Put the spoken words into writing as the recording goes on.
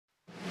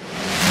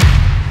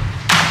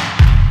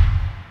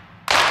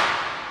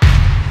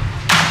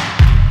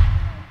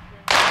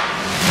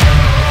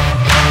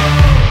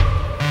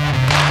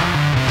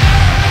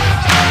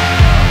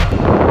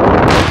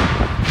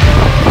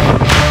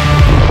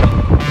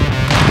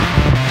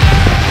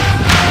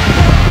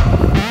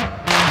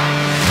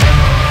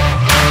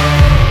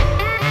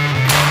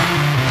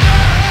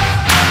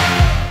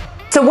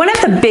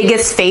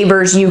biggest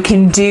favors you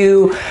can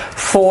do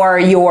for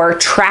your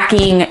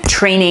tracking,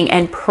 training,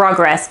 and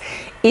progress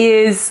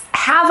is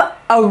have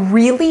a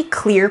really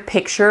clear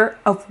picture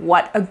of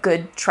what a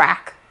good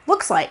track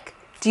looks like.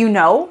 Do you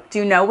know? Do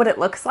you know what it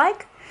looks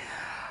like?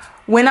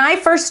 When I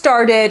first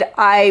started,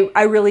 I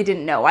really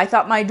didn't know. I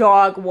thought my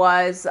dog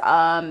was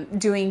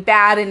doing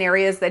bad in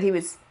areas that he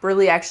was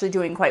really actually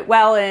doing quite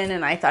well in,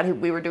 and I thought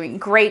we were doing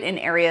great in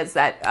areas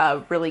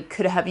that really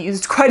could have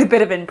used quite a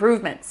bit of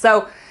improvement.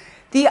 So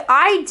the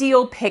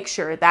ideal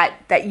picture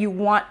that you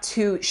want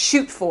to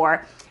shoot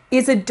for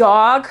is a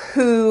dog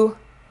who,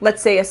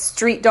 let's say a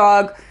street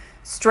dog,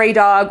 stray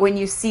dog, when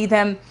you see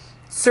them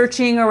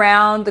searching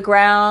around the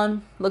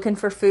ground, looking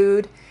for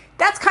food,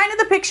 that's kind of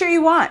the picture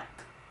you want.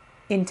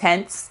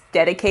 Intense,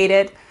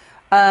 dedicated,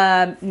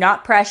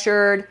 not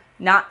pressured,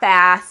 not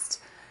fast.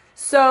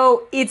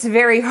 So it's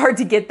very hard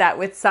to get that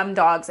with some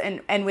dogs,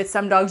 and with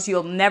some dogs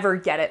you'll never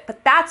get it,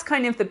 but that's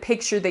kind of the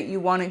picture that you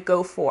want to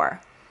go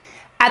for.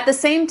 At the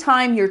same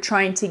time, you're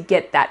trying to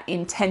get that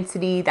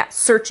intensity, that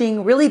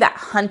searching, really that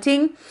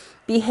hunting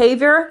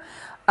behavior.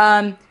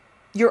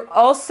 You're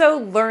also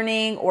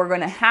learning, or going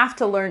to have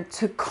to learn,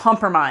 to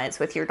compromise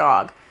with your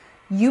dog.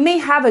 You may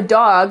have a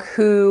dog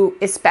who,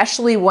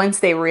 especially once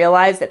they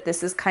realize that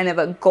this is kind of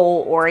a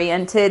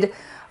goal-oriented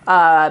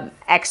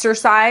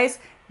exercise,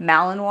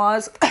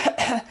 Malinois,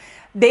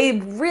 they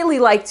really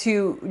like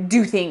to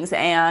do things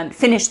and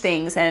finish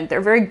things, and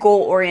they're very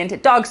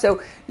goal-oriented dogs.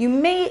 So you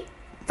may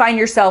find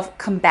yourself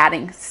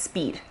combating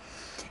speed.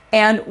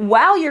 And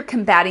while you're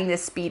combating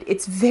this speed,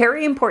 it's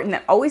very important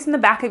that always in the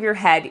back of your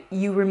head,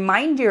 you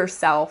remind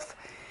yourself,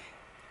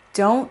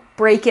 don't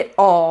break it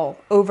all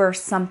over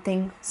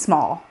something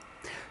small.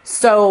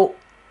 So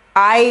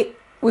I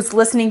was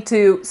listening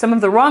to some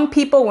of the wrong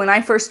people when I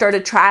first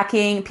started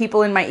tracking,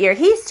 people in my ear,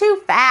 he's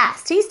too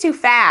fast, he's too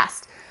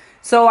fast.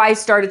 So I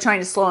started trying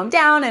to slow him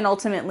down and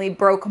ultimately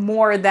broke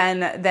more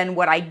than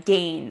what I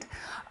gained.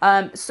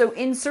 So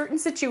in certain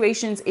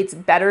situations, it's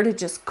better to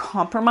just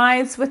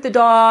compromise with the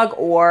dog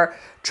or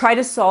try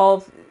to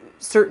solve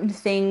certain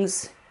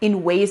things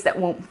in ways that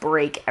won't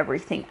break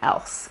everything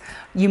else.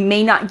 You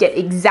may not get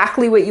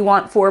exactly what you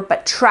want for,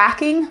 but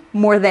tracking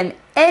more than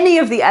any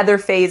of the other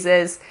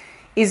phases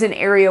is an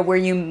area where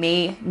you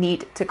may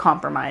need to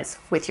compromise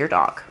with your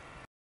dog.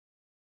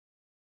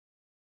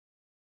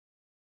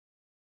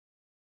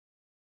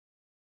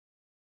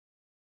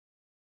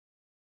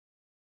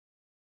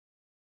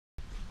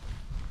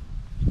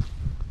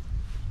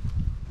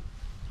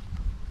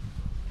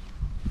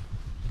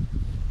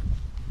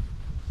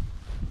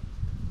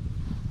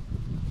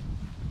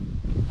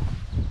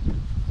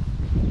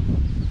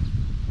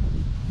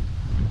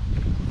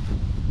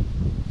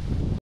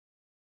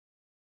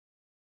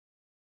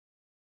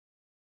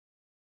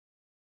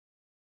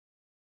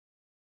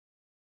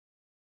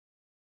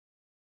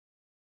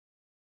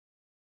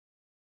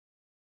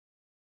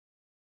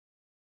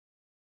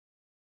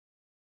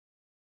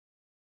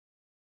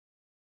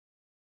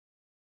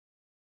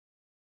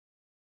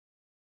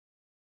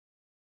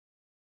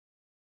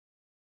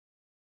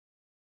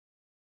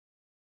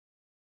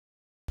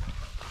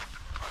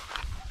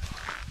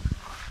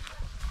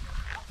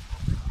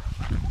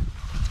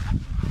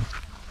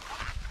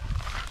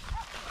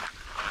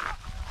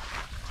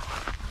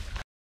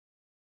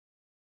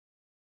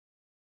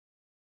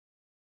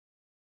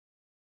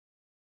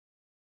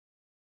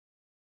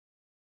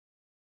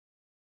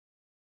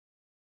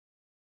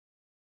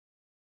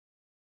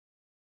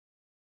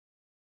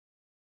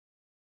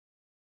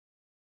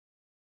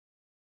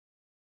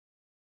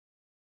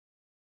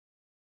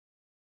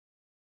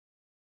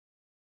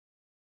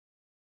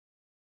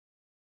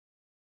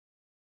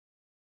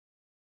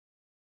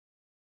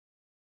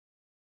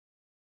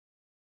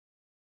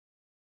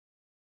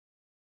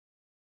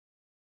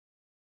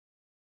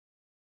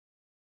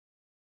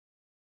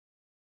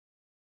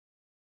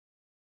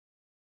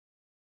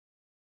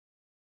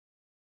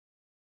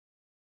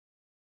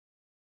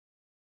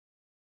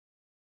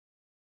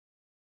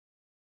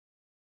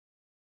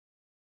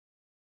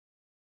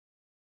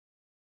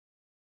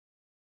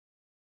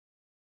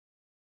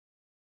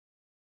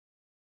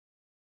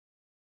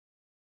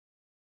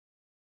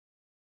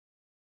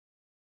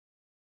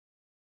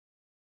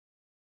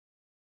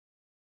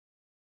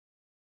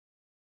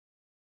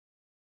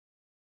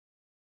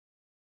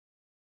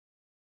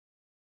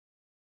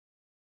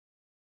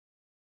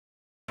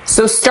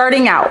 So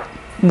starting out,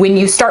 when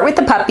you start with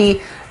the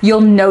puppy,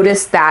 you'll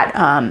notice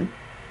that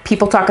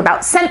people talk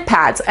about scent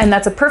pads, and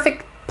that's a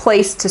perfect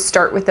place to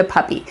start with the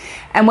puppy.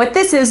 And what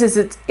this is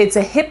it's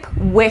a hip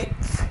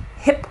width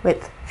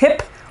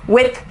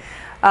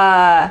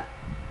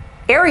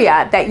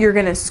area that you're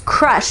gonna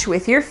crush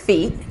with your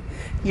feet.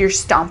 You're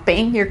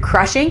stomping, you're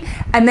crushing,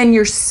 and then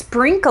you're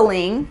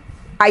sprinkling,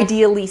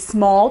 ideally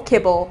small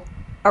kibble,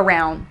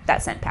 around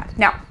that scent pad.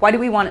 Now, why do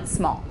we want it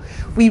small?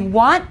 We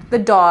want the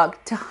dog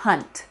to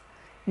hunt,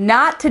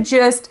 not to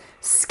just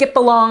skip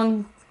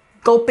along,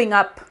 gulping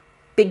up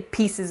big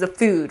pieces of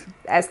food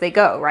as they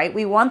go, right?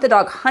 We want the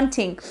dog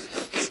hunting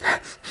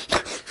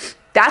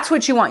That's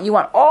what you want. You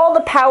want all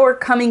the power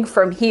coming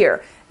from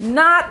here,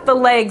 not the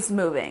legs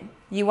moving.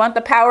 You want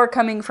the power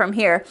coming from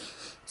here.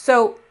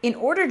 So in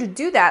order to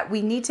do that,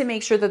 we need to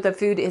make sure that the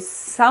food is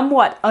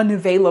somewhat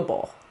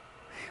unavailable.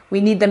 We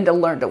need them to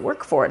learn to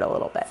work for it a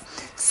little bit.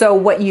 So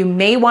what you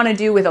may want to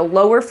do with a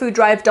lower food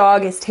drive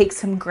dog is take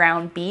some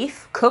ground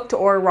beef, cooked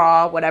or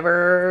raw,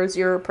 whatever's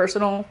your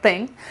personal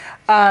thing,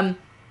 and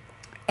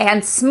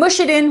smush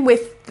it in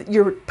with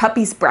your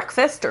puppy's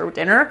breakfast or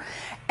dinner,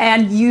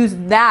 and use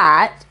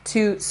that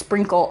to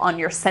sprinkle on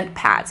your scent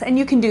pads. And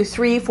you can do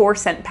 3-4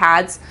 scent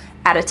pads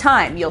at a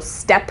time. You'll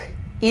step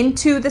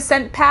into the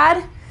scent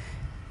pad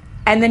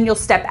and then you'll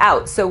step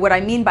out. So what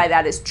I mean by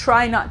that is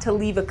try not to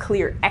leave a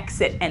clear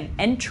exit and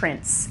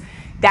entrance.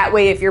 That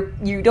way, if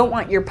you don't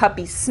want your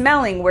puppy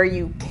smelling where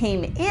you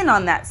came in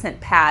on that scent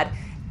pad,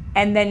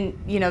 and then,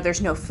 you know,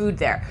 there's no food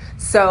there.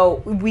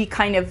 So we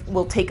kind of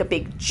will take a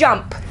big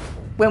jump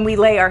when we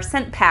lay our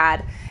scent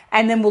pad,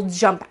 and then we'll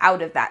jump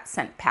out of that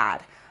scent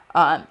pad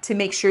to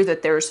make sure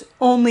that there's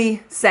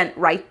only scent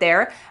right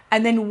there.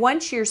 And then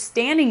once you're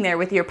standing there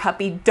with your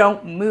puppy,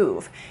 don't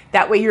move.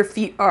 That way your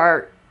feet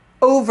are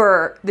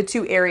over the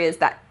 2 areas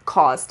that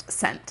caused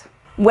scent.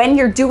 When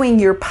you're doing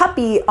your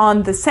puppy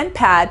on the scent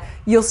pad,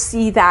 you'll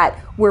see that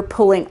we're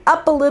pulling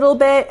up a little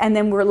bit and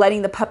then we're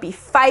letting the puppy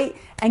fight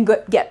and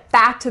get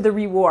back to the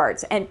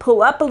rewards, and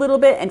pull up a little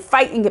bit and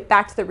fight and get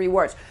back to the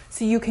rewards.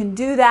 So you can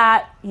do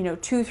that, you know,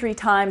 2-3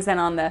 times, and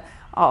on the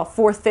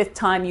 4th, 5th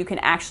time, you can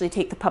actually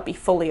take the puppy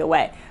fully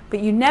away. But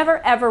you never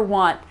ever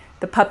want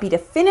the puppy to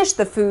finish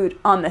the food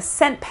on the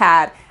scent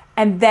pad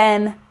and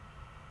then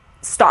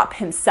stop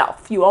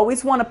himself. You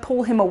always want to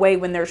pull him away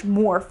when there's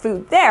more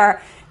food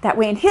there. That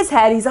way in his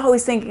head, he's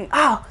always thinking,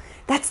 oh,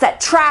 that's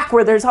that track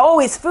where there's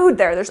always food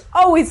there. There's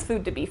always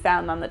food to be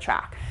found on the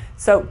track.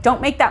 So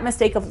don't make that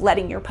mistake of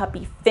letting your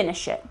puppy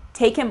finish it.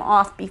 Take him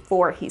off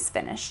before he's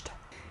finished.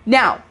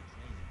 Now,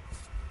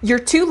 your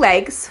 2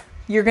 legs,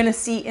 you're going to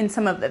see in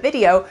some of the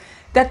video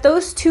that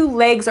those 2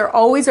 legs are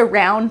always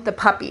around the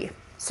puppy.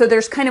 So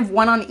there's kind of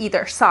one on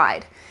either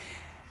side.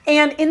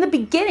 And in the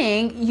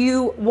beginning,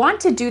 you want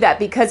to do that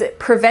because it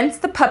prevents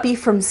the puppy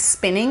from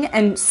spinning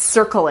and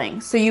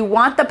circling. So you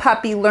want the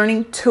puppy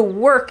learning to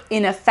work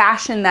in a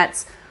fashion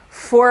that's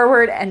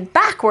forward and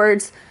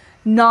backwards,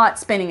 not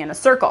spinning in a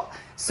circle.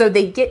 So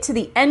they get to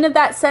the end of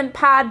that scent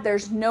pad,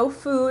 there's no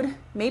food.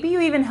 Maybe you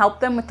even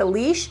help them with the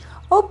leash.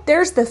 Oh,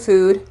 there's the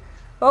food.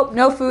 Oh,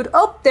 no food.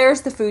 Oh,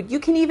 there's the food. You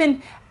can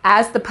even,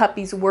 as the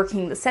puppy's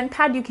working the scent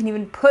pad, you can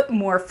even put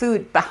more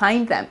food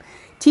behind them,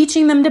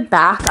 teaching them to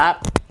back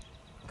up.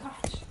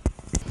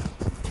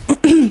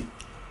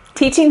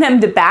 Teaching them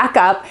to back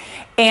up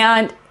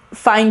and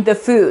find the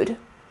food,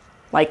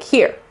 like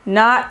here,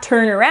 not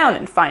turn around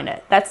and find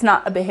it. That's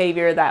not a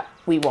behavior that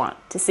we want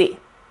to see.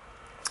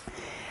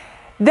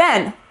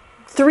 Then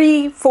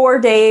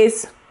 3-4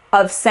 days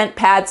of scent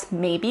pads,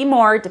 maybe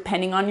more,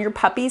 depending on your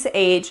puppy's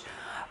age.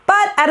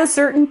 But at a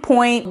certain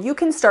point, you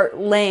can start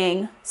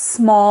laying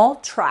small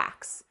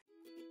tracks.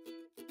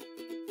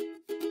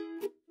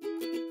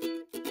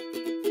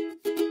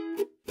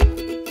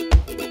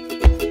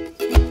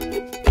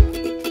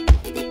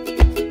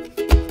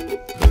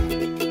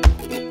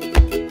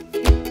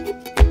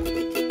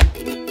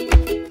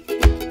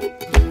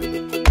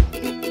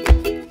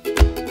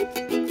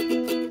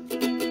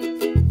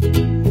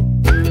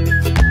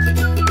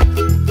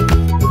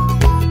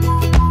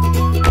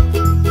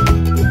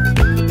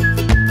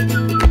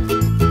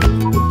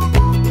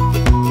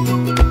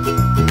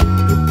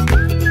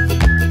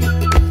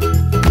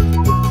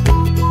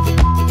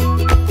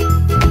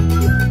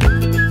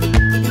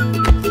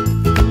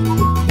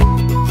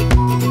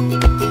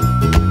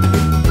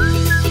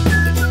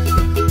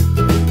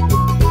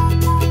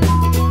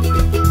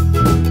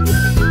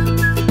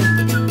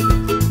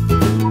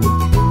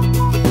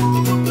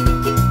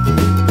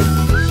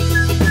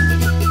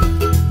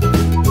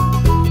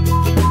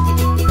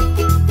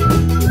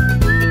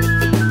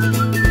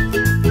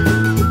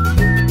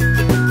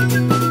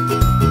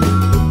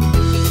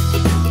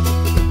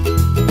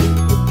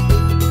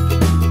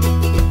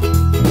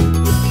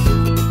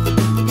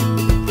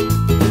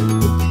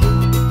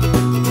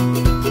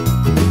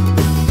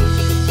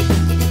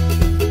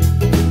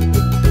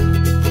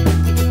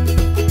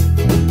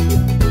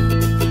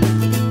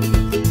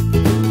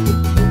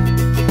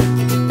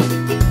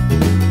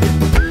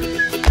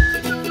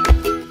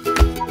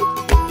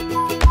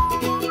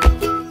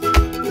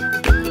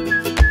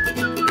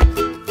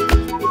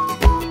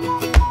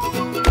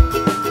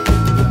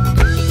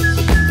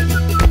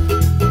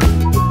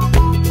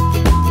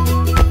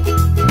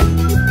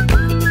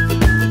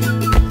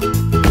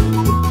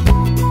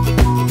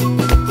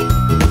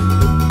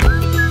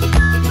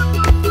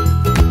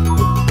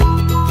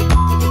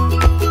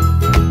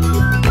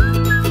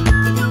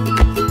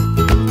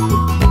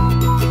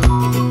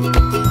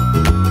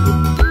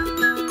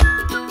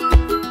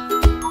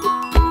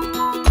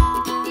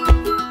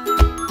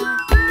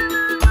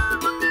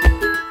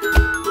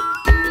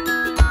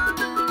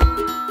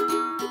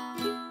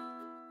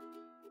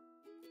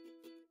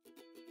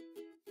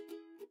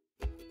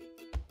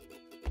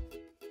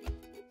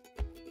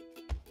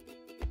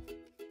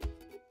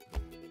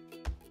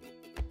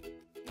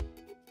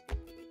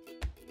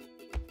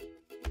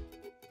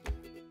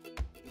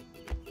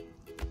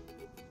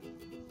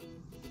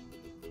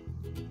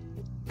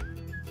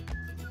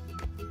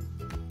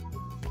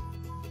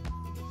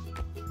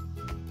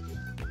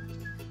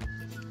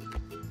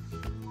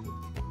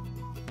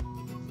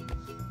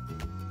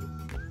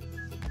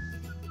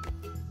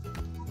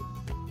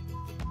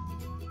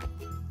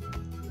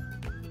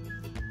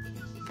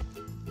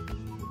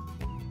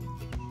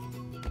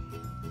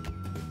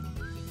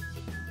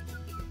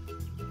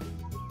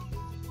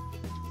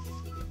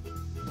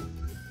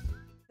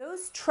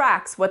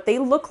 tracks, what they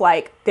look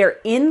like, they're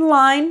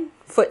inline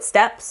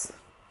footsteps.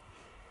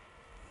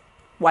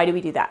 Why do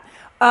we do that?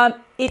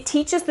 It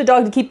teaches the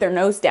dog to keep their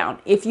nose down.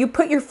 If you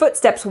put your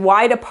footsteps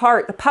wide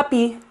apart, the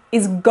puppy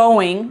is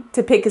going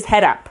to pick his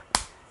head up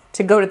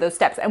to go to those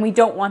steps. And we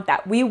don't want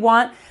that. We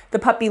want the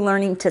puppy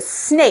learning to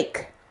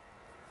snake.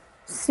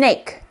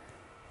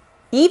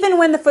 Even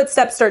when the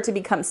footsteps start to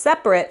become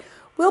separate,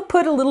 we'll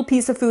put a little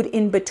piece of food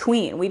in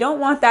between. We don't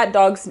want that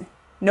dog's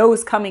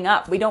nose coming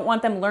up. We don't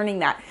want them learning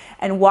that.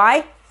 And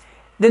why?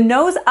 The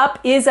nose up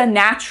is a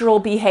natural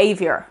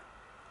behavior.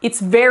 It's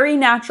very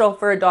natural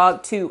for a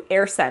dog to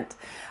air scent.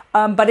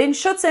 But in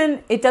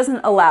Schutzhund, it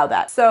doesn't allow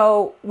that.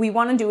 So we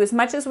want to do as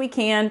much as we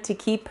can to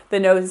keep the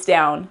nose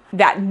down.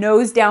 That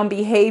nose down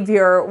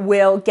behavior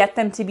will get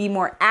them to be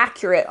more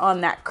accurate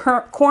on that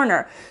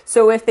corner.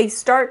 So if they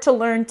start to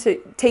learn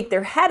to take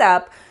their head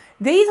up,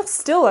 they'll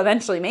still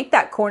eventually make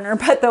that corner,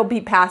 but they'll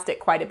be past it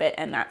quite a bit,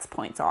 and that's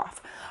points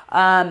off.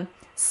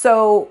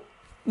 So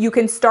you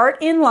can start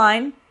in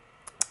line,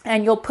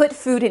 and you'll put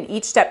food in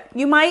each step.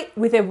 You might,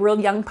 with a real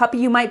young puppy,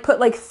 you might put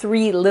like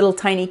 3 little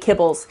tiny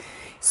kibbles.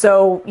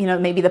 So, you know,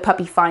 maybe the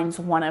puppy finds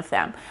one of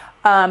them.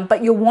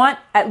 But you'll want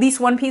at least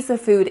one piece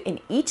of food in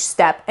each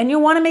step, and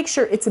you'll want to make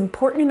sure it's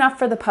important enough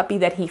for the puppy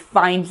that he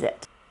finds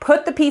it.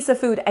 Put the piece of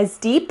food as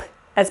deep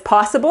as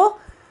possible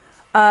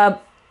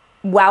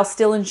while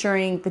still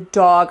ensuring the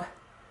dog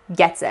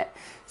gets it.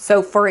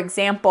 So, for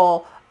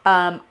example,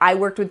 I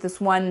worked with this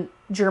one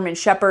German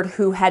Shepherd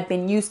who had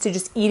been used to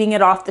just eating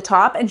it off the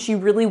top, and she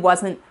really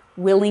wasn't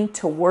willing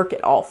to work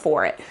at all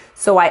for it.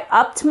 So I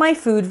upped my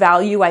food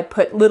value. I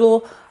put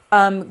little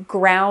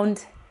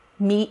ground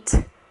meat,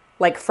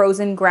 like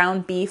frozen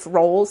ground beef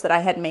rolls that I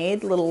had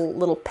made,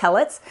 little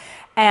pellets.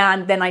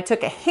 And then I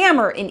took a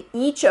hammer in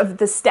each of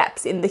the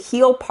steps in the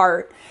heel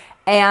part,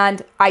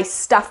 and I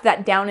stuffed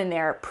that down in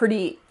there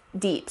pretty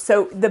deep.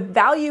 So the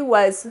value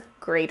was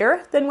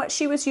greater than what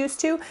she was used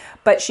to,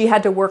 but she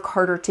had to work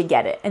harder to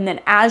get it. And then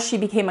as she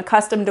became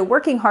accustomed to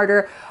working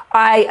harder,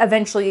 I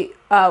eventually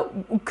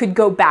could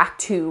go back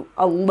to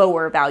a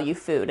lower value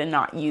food and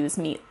not use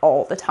meat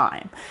all the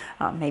time.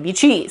 Maybe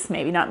cheese,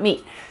 maybe not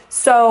meat.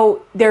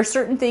 So there are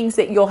certain things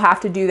that you'll have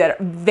to do that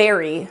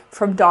vary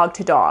from dog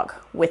to dog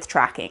with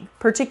tracking,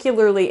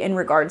 particularly in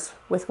regards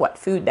with what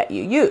food that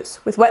you use,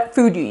 with what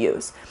food you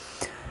use.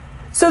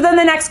 So then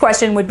the next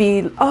question would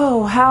be,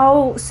 oh,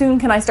 how soon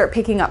can I start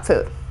picking up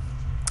food?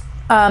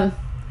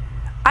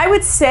 I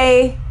would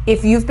say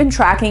if you've been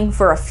tracking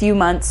for a few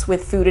months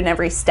with food in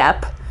every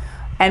step,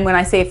 and when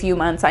I say a few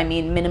months, I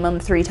mean minimum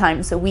 3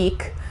 times a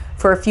week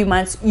for a few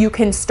months, you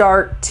can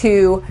start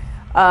to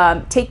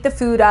take the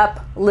food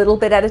up a little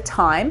bit at a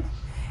time.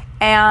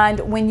 And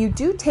when you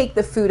do take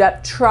the food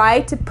up,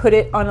 try to put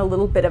it on a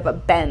little bit of a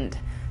bend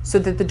so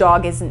that the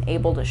dog isn't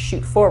able to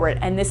shoot forward.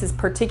 And this is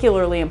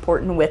particularly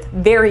important with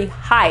very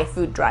high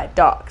food drive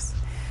dogs.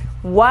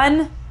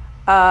 One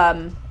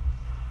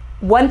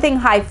thing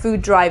high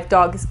food drive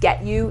dogs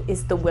get you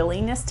is the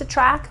willingness to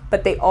track,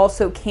 but they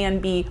also can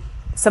be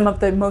some of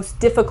the most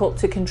difficult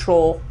to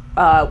control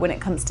when it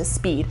comes to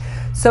speed.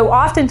 So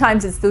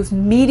oftentimes it's those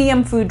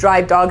medium food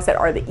drive dogs that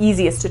are the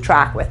easiest to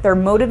track with. They're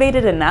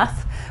motivated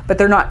enough, but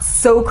they're not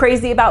so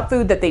crazy about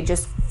food that they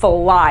just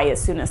fly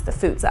as soon as the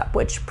food's up,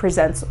 which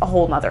presents a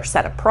whole nother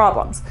set of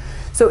problems.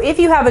 So if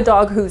you have a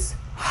dog who's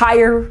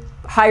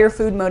higher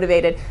food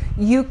motivated,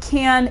 you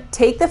can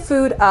take the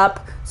food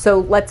up. So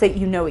let's say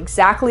you know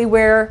exactly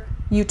where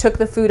you took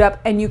the food up,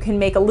 and you can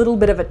make a little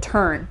bit of a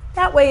turn.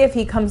 That way, if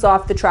he comes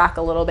off the track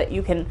a little bit,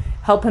 you can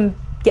help him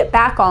get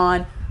back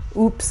on.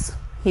 Oops,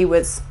 he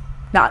was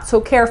not so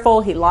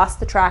careful, he lost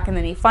the track, and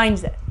then he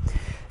finds it.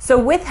 So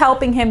with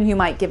helping him, you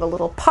might give a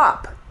little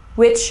pop,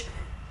 which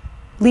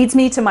leads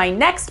me to my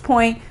next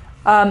point,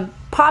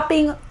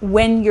 popping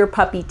when your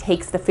puppy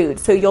takes the food.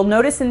 So you'll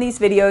notice in these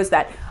videos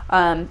that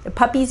the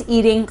puppy's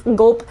eating,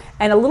 gulp,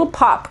 and a little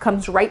pop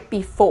comes right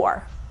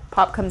before.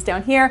 Pop comes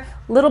down here,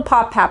 little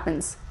pop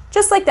happens.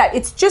 Just like that.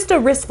 It's just a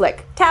wrist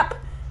flick. Tap,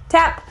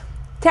 tap,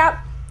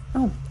 tap.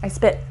 Oh, I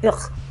spit.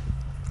 Ugh.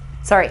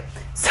 Sorry.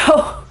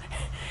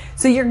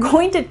 So you're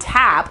going to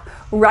tap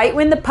right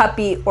when the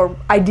puppy, or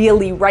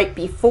ideally right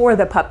before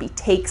the puppy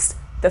takes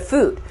the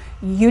food.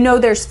 You know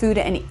there's food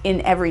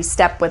in every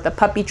step with the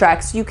puppy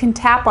track, so you can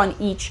tap on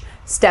each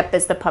step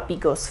as the puppy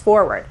goes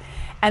forward.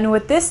 And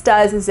what this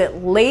does is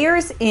it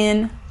layers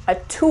in a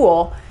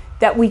tool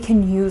that we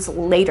can use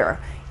later.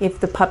 If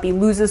the puppy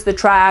loses the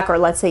track, or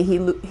let's say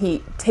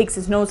he takes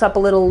his nose up a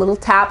little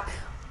tap,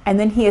 and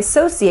then he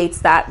associates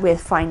that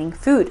with finding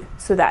food.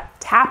 So that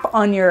tap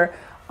on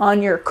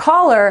your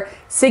collar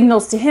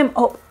signals to him,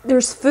 oh,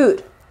 there's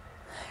food.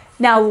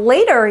 Now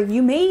later,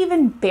 you may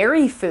even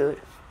bury food.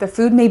 The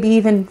food may be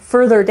even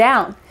further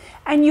down.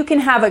 And you can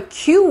have a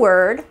cue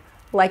word,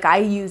 like I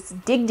use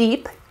dig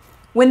deep,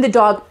 when the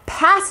dog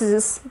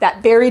passes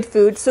that buried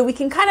food, so we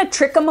can kind of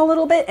trick them a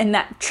little bit, and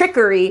that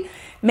trickery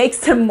makes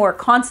them more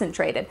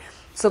concentrated.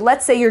 So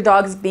let's say your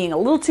dog's being a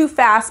little too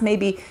fast,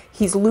 maybe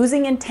he's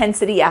losing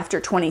intensity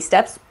after 20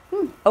 steps.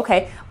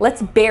 Okay,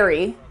 let's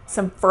bury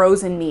some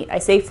frozen meat. I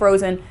say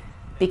frozen,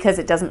 because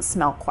it doesn't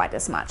smell quite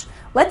as much.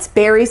 Let's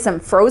bury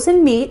some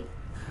frozen meat.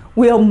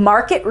 We'll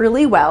mark it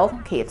really well.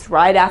 Okay, it's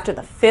right after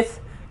the 5th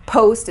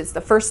post. It's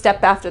the first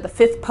step after the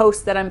 5th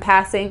post that I'm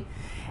passing.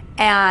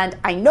 And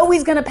I know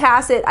he's gonna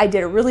pass it. I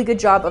did a really good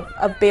job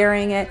of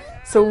burying it.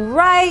 So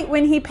right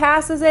when he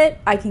passes it,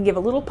 I can give a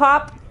little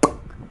pop,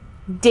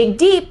 dig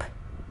deep.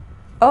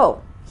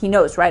 Oh, he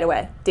knows right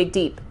away, dig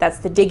deep. That's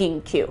the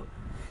digging cue.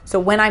 So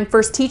when I'm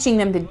first teaching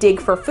them to dig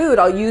for food,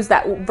 I'll use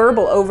that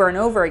verbal over and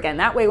over again.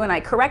 That way when I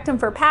correct him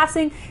for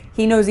passing,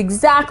 he knows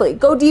exactly,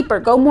 go deeper,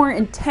 go more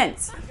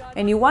intense.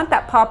 And you want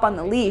that pop on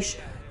the leash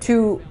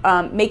to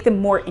make them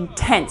more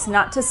intense,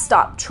 not to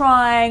stop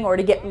trying or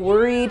to get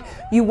worried.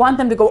 You want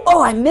them to go,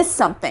 oh, I missed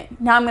something.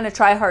 Now I'm gonna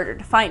try harder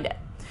to find it.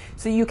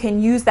 So you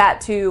can use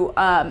that to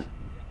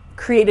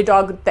create a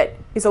dog that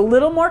is a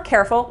little more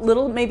careful,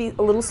 maybe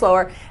a little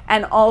slower,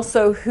 and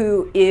also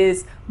who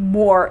is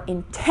more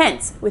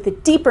intense with a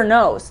deeper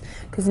nose,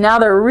 because now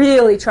they're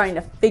really trying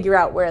to figure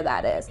out where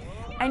that is.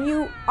 And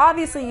you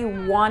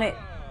want it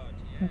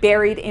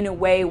buried in a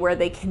way where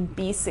they can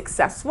be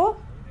successful.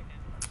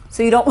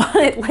 So you don't want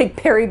it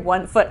like buried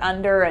 1 foot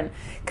under and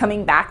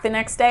coming back the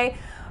next day.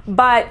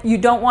 But you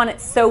don't want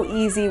it so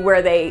easy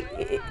where they,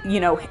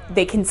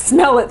 they can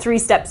smell it 3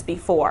 steps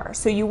before.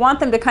 So you want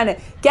them to kind of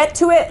get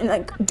to it and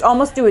like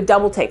almost do a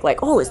double take,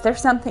 like, oh, is there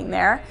something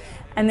there?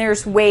 And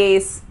there's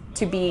ways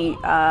to be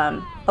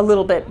a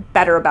little bit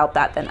better about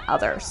that than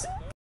others.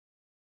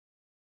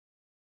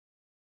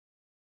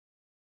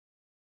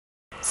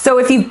 So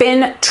if you've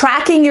been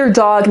tracking your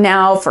dog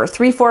now for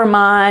 3-4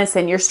 months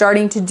and you're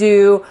starting to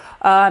do,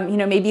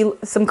 maybe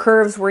some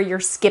curves where you're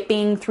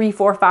skipping 3,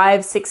 4,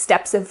 5, 6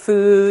 steps of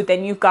food,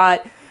 then you've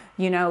got,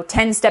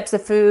 10 steps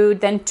of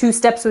food, then 2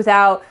 steps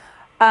without,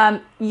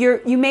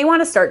 you may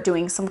want to start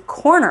doing some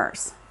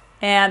corners.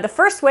 And the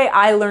first way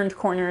I learned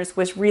corners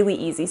was really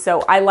easy.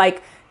 So I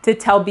like to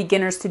tell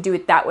beginners to do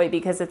it that way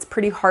because it's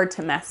pretty hard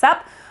to mess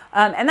up.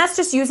 And that's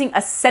just using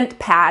a scent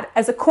pad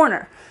as a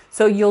corner.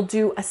 So you'll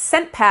do a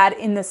scent pad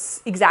in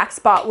this exact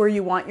spot where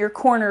you want your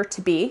corner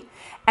to be,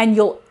 and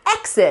you'll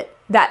exit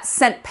that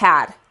scent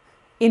pad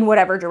in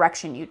whatever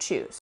direction you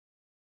choose.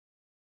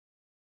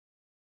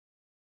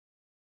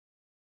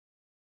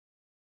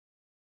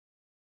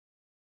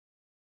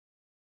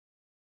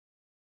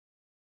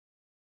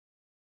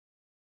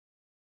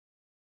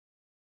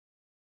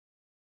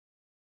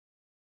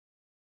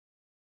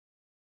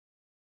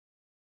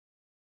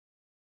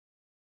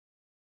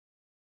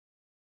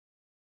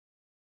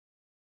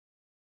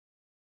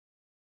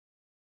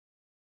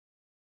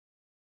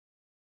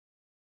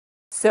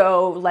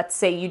 So let's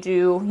say you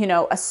do,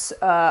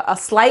 a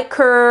slight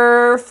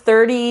curve,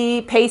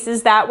 30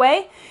 paces that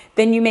way.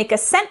 Then you make a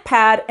scent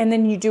pad and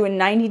then you do a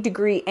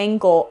 90-degree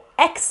angle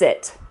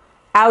exit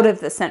out of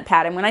the scent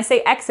pad. And when I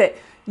say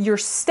exit, your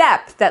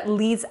step that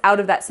leads out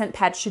of that scent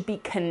pad should be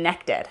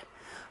connected.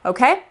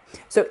 Okay?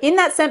 So in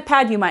that scent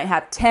pad, you might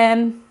have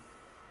 10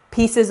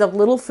 pieces of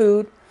little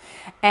food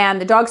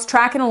and the dog's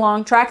tracking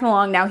along.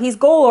 Now he's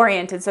goal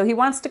oriented, so he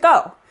wants to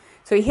go.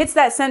 So he hits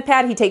that scent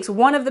pad, he takes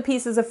one of the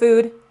pieces of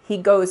food, he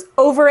goes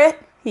over it,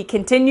 he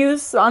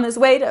continues on his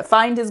way to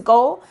find his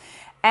goal,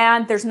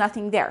 and there's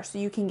nothing there. So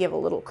you can give a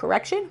little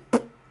correction,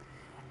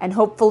 and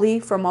hopefully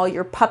from all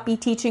your puppy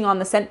teaching on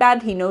the scent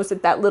pad, he knows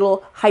that that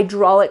little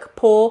hydraulic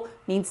pull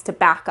needs to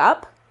back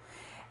up.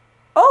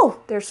 Oh,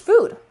 there's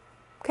food.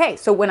 Okay,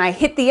 so when I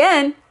hit the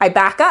end, I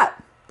back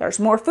up. There's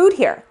more food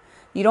here.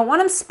 You don't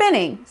want him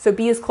spinning, so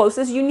be as close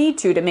as you need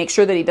to make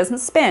sure that he doesn't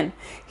spin.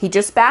 He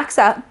just backs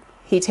up.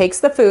 He takes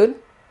the food,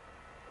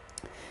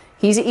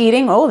 he's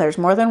eating, oh, there's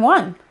more than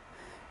one.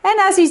 And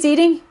as he's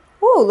eating,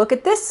 oh, look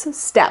at this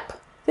step.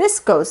 This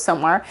goes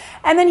somewhere.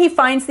 And then he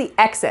finds the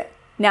exit.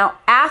 Now,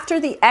 after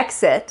the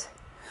exit,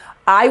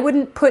 I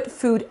wouldn't put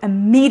food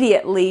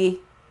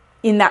immediately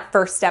in that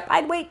first step.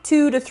 I'd wait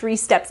 2 to 3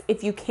 steps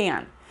if you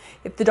can.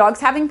 If the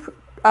dog's having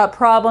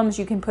problems,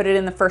 you can put it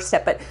in the first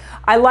step. But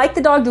I like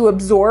the dog to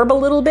absorb a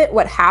little bit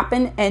what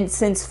happened, and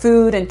since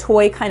food and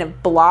toy kind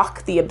of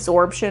block the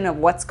absorption of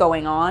what's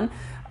going on,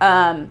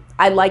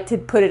 I like to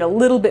put it a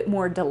little bit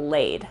more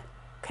delayed.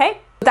 Okay?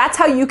 That's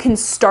how you can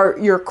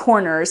start your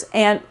corners.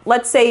 And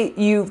let's say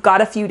you've got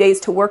a few days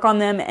to work on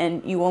them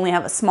and you only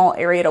have a small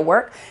area to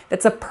work.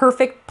 That's a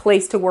perfect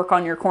place to work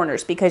on your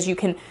corners because you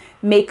can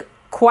make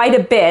quite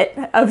a bit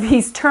of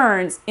these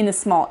turns in a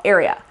small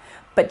area.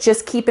 But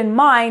just keep in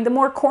mind, the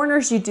more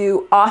corners you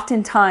do,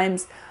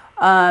 oftentimes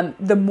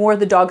the more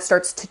the dog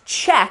starts to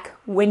check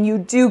when you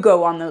do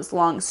go on those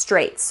long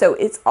straights. So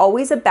it's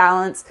always a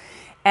balance,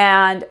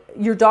 and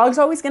your dog's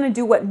always going to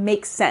do what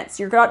makes sense.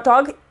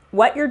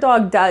 What your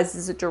dog does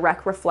is a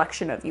direct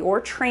reflection of your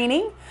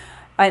training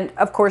and,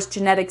 of course,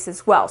 genetics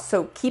as well.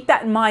 So keep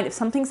that in mind. If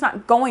something's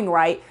not going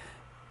right,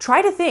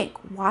 try to think,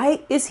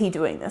 why is he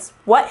doing this?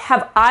 What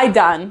have I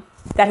done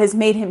that has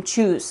made him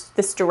choose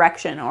this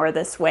direction or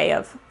this way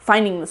of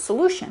finding the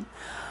solution?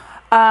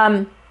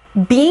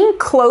 Being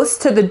close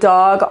to the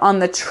dog on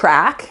the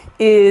track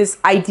is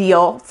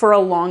ideal for a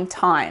long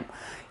time.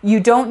 You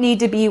don't need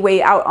to be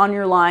way out on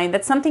your line.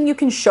 That's something you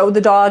can show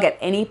the dog at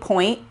any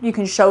point. You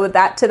can show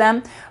that to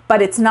them,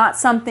 but it's not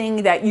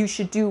something that you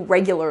should do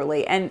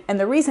regularly. And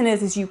the reason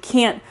is you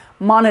can't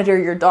monitor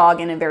your dog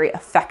in a very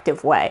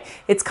effective way.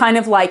 It's kind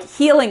of like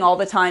heeling all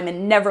the time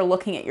and never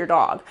looking at your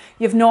dog.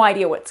 You have no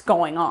idea what's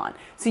going on.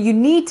 So you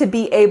need to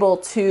be able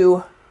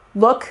to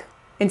look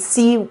and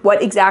see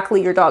what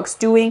exactly your dog's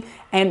doing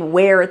and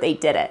where they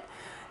did it.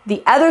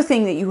 The other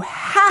thing that you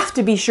have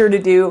to be sure to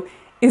do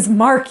is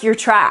mark your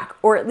track,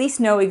 or at least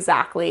know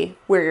exactly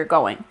where you're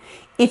going.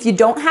 If you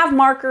don't have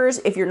markers,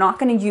 if you're not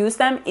going to use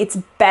them, it's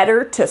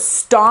better to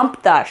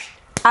stomp the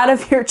out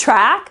of your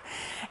track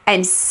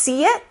and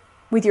see it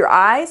with your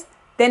eyes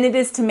than it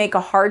is to make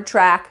a hard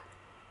track.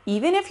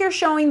 Even if you're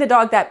showing the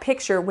dog that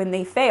picture, when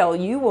they fail,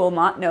 you will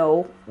not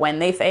know when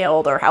they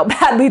failed or how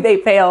badly they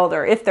failed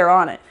or if they're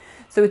on it.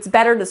 So it's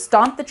better to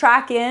stomp the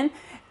track in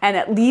and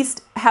at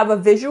least have a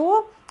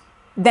visual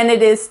than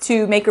it is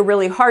to make a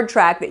really hard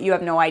track that you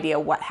have no idea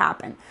what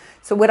happened.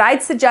 So what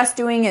I'd suggest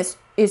doing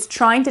is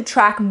trying to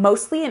track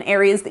mostly in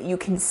areas that you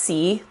can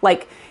see.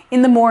 Like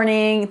in the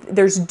morning,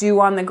 there's dew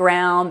on the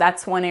ground,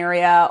 that's one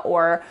area,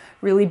 or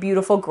really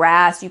beautiful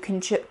grass you can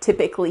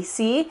typically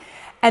see.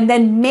 And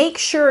then make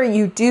sure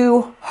you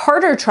do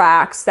harder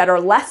tracks that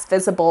are less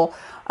visible,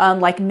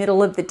 like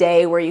middle of the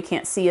day where you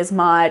can't see as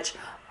much,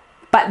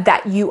 but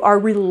that you are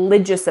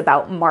religious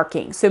about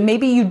marking. So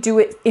maybe you do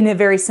it in a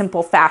very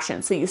simple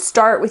fashion. So you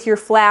start with your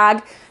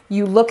flag,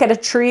 you look at a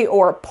tree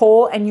or a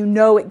pole, and you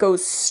know it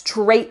goes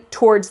straight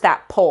towards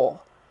that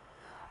pole.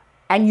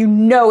 And you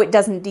know it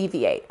doesn't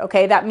deviate,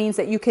 okay? That means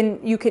that you can,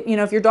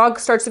 if your dog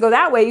starts to go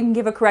that way, you can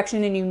give a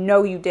correction and you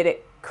know you did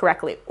it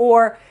correctly.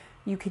 Or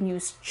you can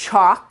use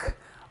chalk,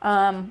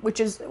 which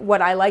is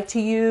what I like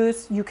to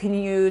use. You can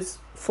use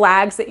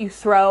flags that you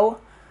throw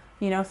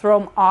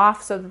them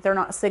off so that they're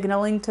not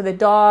signaling to the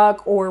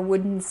dog, or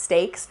wooden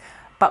stakes.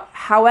 But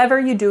however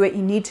you do it,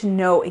 you need to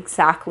know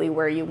exactly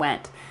where you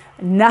went.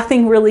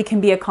 Nothing really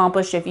can be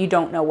accomplished if you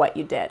don't know what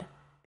you did.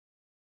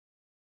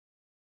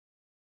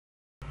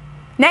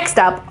 Next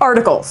up,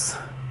 articles.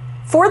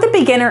 For the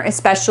beginner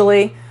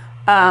especially,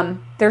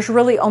 there's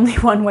really only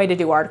one way to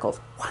do articles.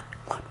 One.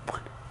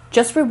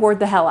 Just reward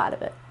the hell out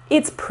of it.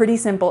 It's pretty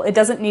simple. It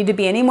doesn't need to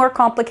be any more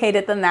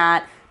complicated than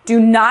that. Do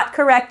not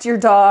correct your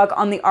dog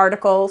on the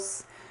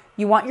articles.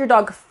 You want your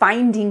dog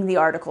finding the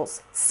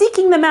articles,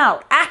 seeking them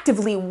out,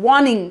 actively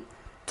wanting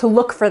to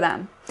look for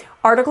them.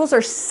 Articles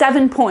are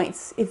 7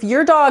 points. If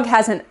your dog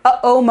has an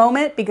uh-oh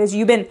moment because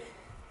you've been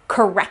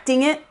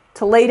correcting it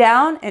to lay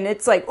down and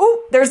it's like,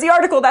 oh, there's the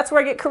article, that's where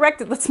I get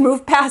corrected, let's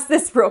move past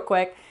this real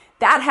quick.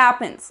 That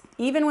happens.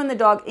 Even when the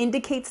dog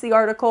indicates the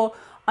article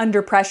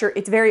under pressure,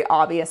 it's very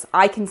obvious.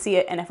 I can see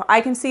it, and if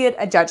I can see it,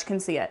 a judge can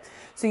see it.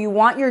 So you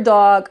want your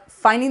dog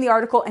finding the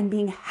article and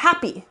being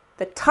happy.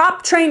 The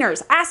top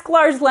trainers, ask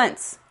Lars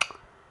Lentz.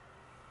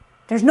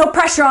 There's no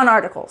pressure on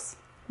articles.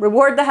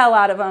 Reward the hell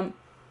out of them.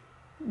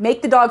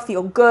 Make the dog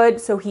feel good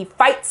so he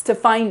fights to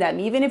find them.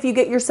 Even if you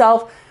get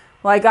yourself,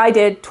 like I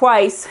did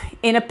twice,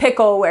 in a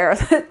pickle where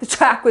the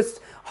track was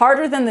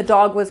harder than the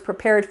dog was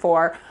prepared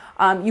for,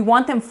 you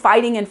want them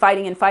fighting and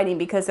fighting and fighting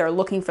because they're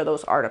looking for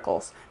those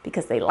articles,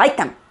 because they like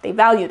them, they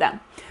value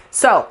them.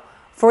 So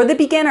for the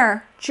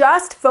beginner,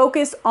 just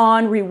focus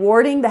on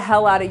rewarding the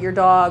hell out of your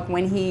dog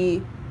when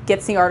he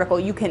gets the article.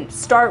 You can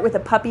start with a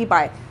puppy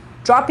by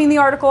dropping the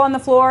article on the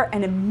floor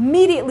and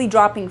immediately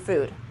dropping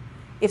food.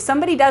 If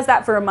somebody does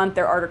that for a month,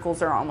 their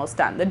articles are almost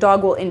done. The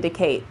dog will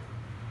indicate,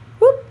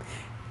 whoop.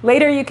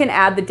 Later you can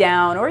add the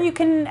down, or you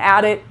can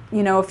add it,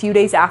 a few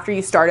days after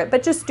you start it,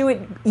 but just do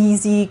it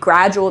easy,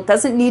 gradual. It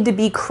doesn't need to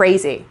be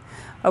crazy,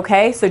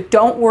 okay? So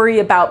don't worry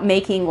about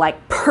making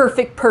like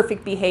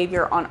perfect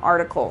behavior on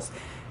articles.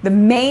 The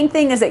main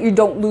thing is that you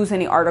don't lose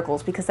any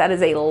articles, because that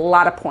is a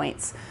lot of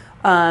points.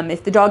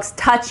 If the dog's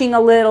touching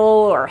a little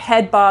or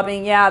head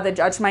bobbing, yeah, the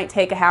judge might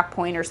take a half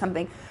point or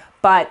something.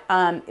 But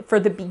for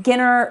the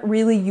beginner,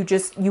 really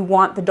you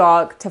want the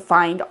dog to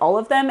find all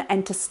of them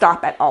and to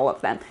stop at all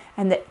of them.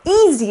 And the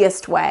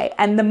easiest way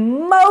and the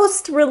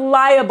most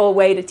reliable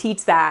way to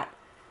teach that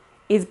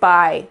is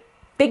by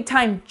big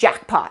time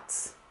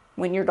jackpots.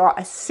 When your dog,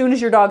 as soon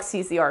as your dog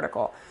sees the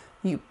article,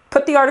 you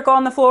put the article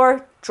on the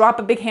floor, drop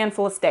a big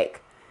handful of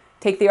steak.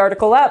 Take the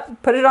article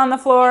up, put it on the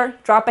floor,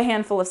 drop a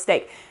handful of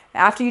steak.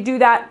 After you do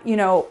that,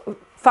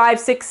 5,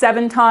 6,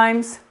 7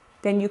 times,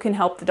 then you can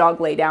help the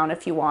dog lay down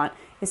if you want,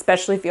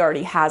 especially if he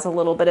already has a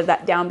little bit of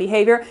that down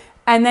behavior,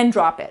 and then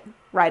drop it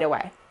right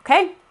away,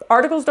 okay?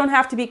 Articles don't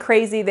have to be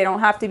crazy. They don't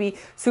have to be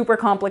super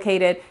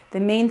complicated. The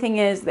main thing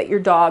is that your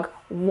dog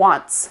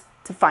wants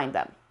to find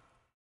them.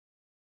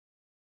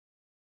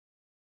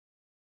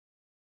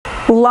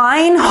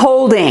 Line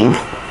holding.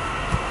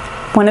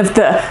 One of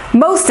the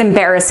most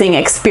embarrassing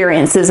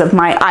experiences of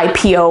my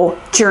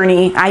IPO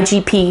journey,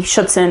 IGP,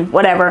 Schutzhund,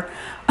 whatever,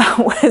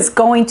 was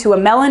going to a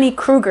Melanie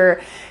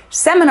Kruger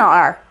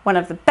seminar, one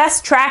of the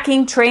best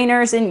tracking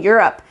trainers in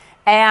Europe.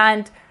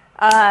 And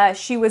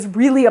she was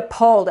really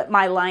appalled at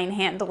my line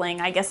handling.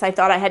 I guess I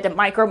thought I had to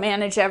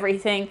micromanage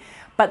everything.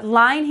 But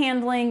line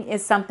handling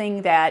is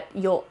something that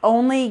you'll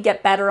only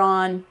get better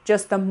on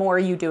just the more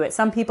you do it.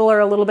 Some people are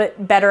a little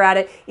bit better at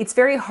it. It's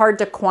very hard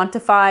to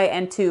quantify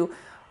and to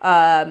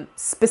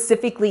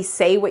specifically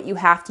say what you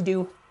have to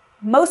do,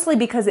 mostly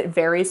because it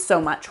varies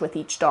so much with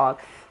each dog.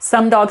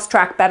 Some dogs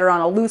track better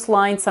on a loose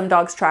line, some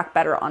dogs track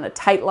better on a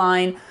tight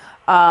line.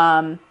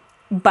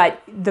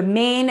 But the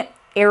main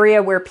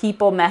area where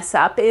people mess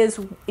up is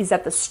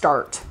at the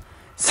start.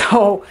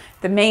 So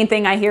the main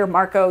thing I hear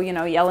Marco,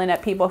 yelling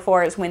at people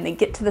for is when they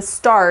get to the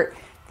start,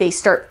 they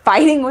start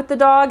fighting with the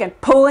dog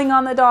and pulling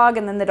on the dog,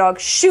 and then the dog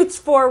shoots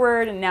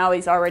forward and now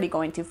he's already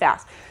going too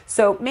fast.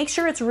 So make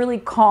sure it's really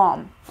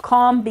calm.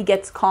 Calm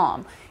begets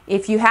calm.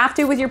 If you have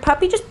to with your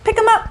puppy, just pick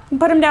him up and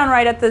put him down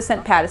right at the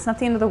scent pad. It's not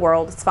the end of the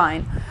world. It's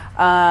fine.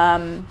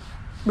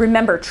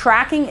 Remember,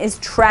 tracking is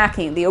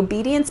tracking. The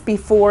obedience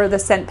before the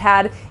scent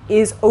pad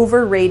is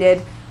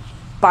overrated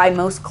by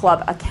most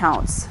club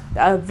accounts.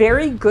 A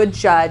very good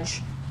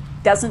judge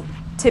doesn't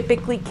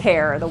typically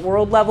care. The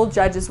world level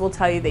judges will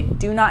tell you they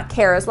do not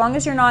care. As long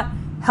as you're not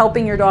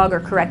helping your dog or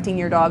correcting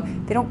your dog,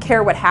 they don't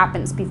care what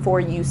happens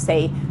before you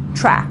say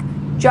track.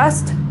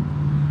 Just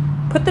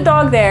put the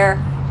dog there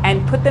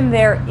and put them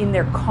there in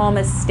their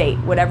calmest state,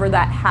 whatever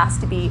that has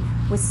to be.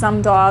 With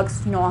some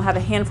dogs, I'll have a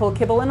handful of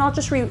kibble and I'll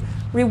just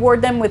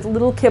reward them with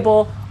little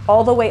kibble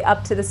all the way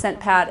up to the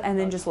scent pad and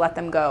then just let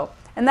them go.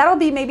 And that'll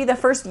be maybe the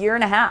first year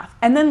and a half.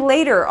 And then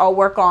later I'll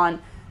work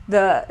on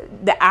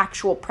the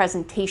actual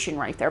presentation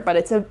right there. But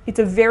it's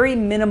a very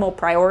minimal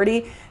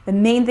priority. The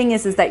main thing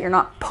is that you're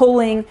not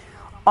pulling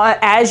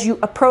as you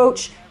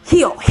approach,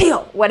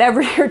 heel,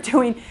 whatever you're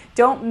doing.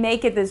 Don't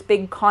make it this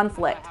big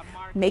conflict.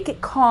 Make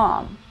it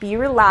calm, be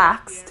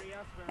relaxed,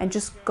 and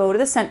just go to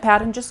the scent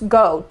pad and just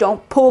go.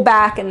 Don't pull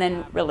back and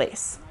then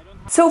release.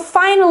 So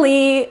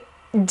finally,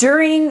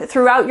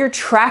 throughout your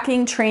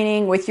tracking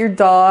training with your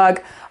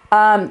dog,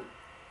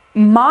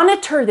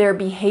 monitor their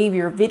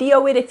behavior.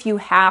 Video it if you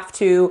have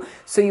to,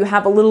 so you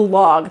have a little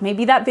log.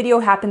 Maybe that video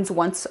happens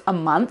once a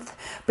month,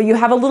 but you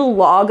have a little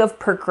log of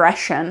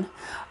progression.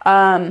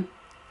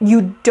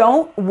 You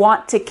don't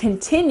want to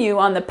continue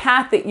on the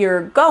path that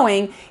you're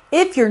going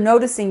if you're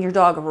noticing your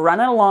dog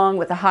running along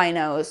with a high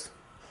nose,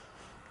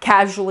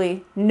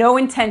 casually, no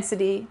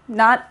intensity,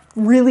 not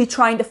really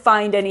trying to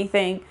find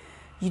anything.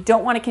 You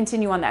don't want to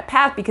continue on that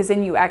path because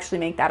then you actually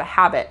make that a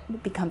habit.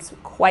 It becomes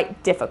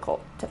quite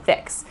difficult to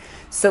fix.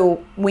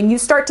 So when you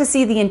start to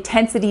see the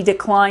intensity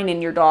decline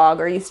in your dog,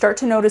 or you start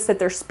to notice that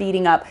they're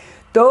speeding up,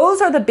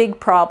 those are the big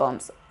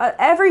problems.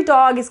 Every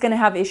dog is going to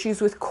have issues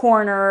with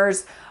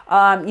corners,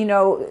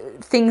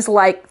 things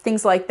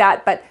like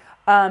that. But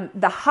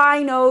the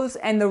high nose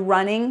and the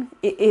running,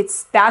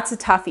 that's a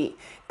toughie.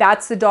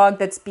 That's the dog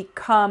that's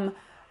become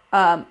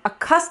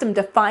accustomed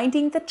to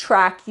finding the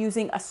track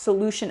using a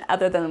solution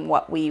other than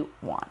what we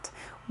want.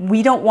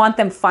 We don't want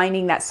them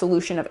finding that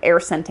solution of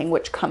air scenting,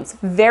 which comes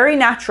very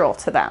natural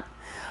to them.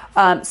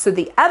 So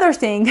the other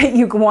thing that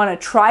you want to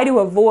try to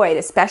avoid,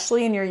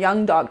 especially in your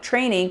young dog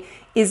training,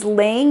 is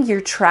laying your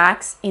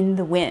tracks in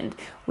the wind.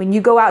 When you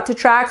go out to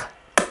track,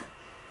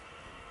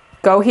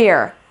 go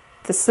here.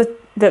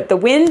 The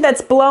wind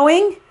that's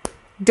blowing,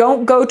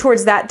 don't go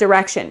towards that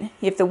direction.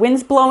 If the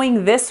wind's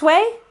blowing this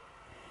way,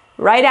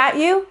 right at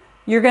you,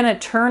 you're going to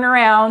turn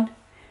around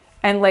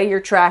and lay your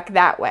track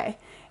that way.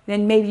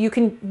 Then maybe you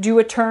can do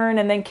a turn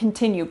and then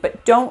continue,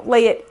 but don't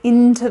lay it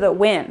into the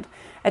wind.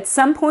 At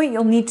some point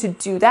you'll need to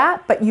do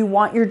that, but you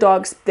want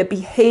the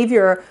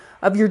behavior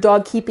of your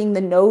dog keeping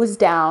the nose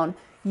down,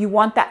 you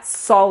want that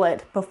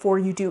solid before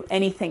you do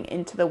anything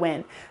into the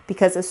wind.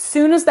 Because as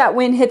soon as that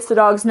wind hits the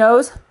dog's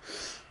nose,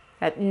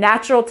 that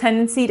natural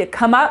tendency to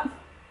come up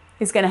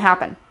is going to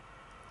happen.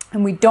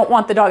 And we don't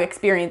want the dog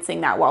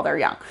experiencing that while they're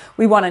young.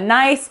 We want a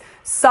nice,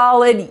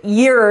 solid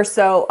year or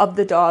so of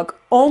the dog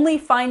only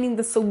finding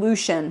the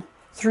solution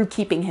through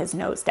keeping his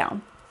nose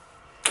down.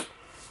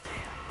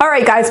 All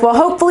right, guys, well,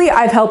 hopefully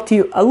I've helped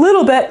you a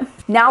little bit.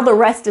 Now the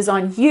rest is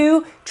on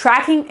you.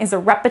 Tracking is a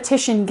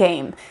repetition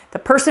game. The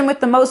person with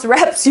the most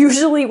reps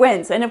usually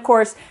wins. And of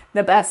course,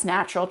 the best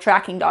natural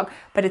tracking dog.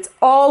 But it's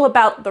all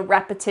about the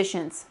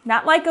repetitions.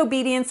 Not like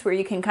obedience where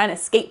you can kind of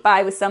skate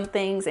by with some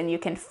things and you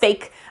can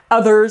fake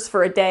others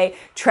for a day.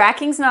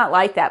 Tracking's not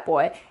like that,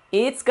 boy.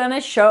 It's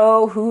gonna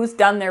show who's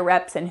done their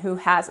reps and who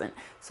hasn't.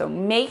 So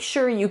make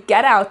sure you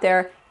get out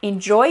there,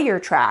 enjoy your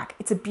track.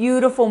 It's a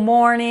beautiful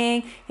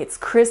morning. It's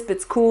crisp,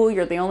 it's cool.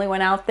 You're the only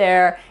one out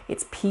there.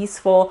 It's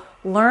peaceful.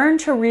 Learn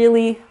to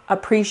really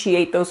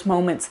appreciate those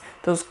moments,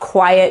 those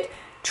quiet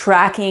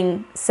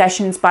tracking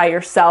sessions by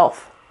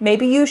yourself.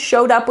 Maybe you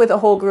showed up with a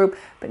whole group,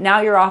 but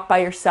now you're off by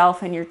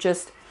yourself and you're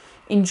just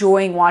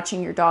enjoying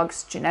watching your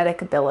dog's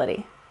genetic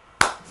ability.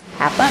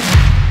 Have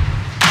fun.